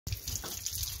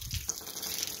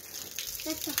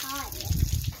That's too high.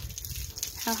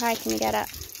 How high can you get up?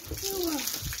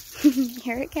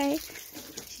 You're okay.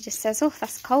 She just says, oh,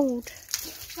 that's cold.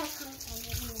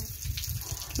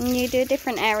 And you do a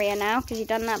different area now because you've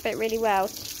done that bit really well.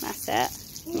 That's it.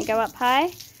 Can you go up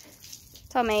high?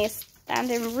 Tommy is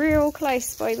standing real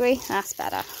close, baby. That's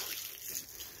better.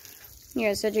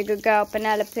 You're such a good girl,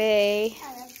 Penelope.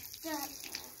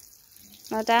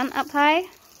 Well done. Up high.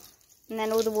 And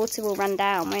then all the water will run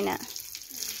down, won't it?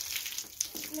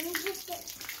 Let me just get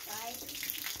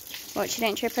started. Watch you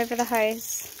don't trip over the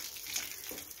hose.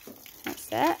 That's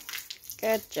it.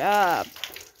 Good job.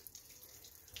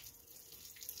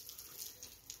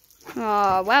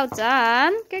 Oh, well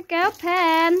done. Good girl,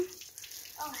 Pen.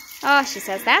 Oh, she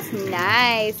says, that's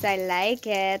nice. I like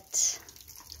it.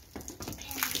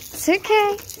 It's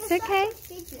okay. It's okay.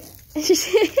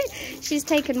 She's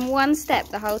taken one step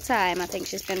the whole time. I think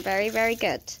she's been very, very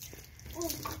good.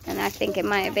 And I think it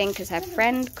might have been because her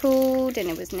friend called and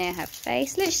it was near her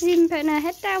face. Look, she's even putting her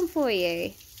head down for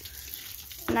you.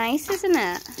 Nice, isn't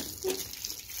it?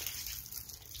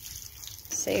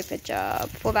 Super job.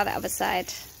 What about the other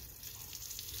side?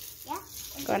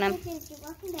 Go on,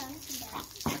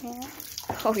 yeah.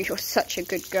 Oh, you're such a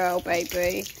good girl,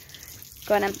 baby.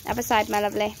 Go on, other side, my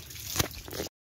lovely.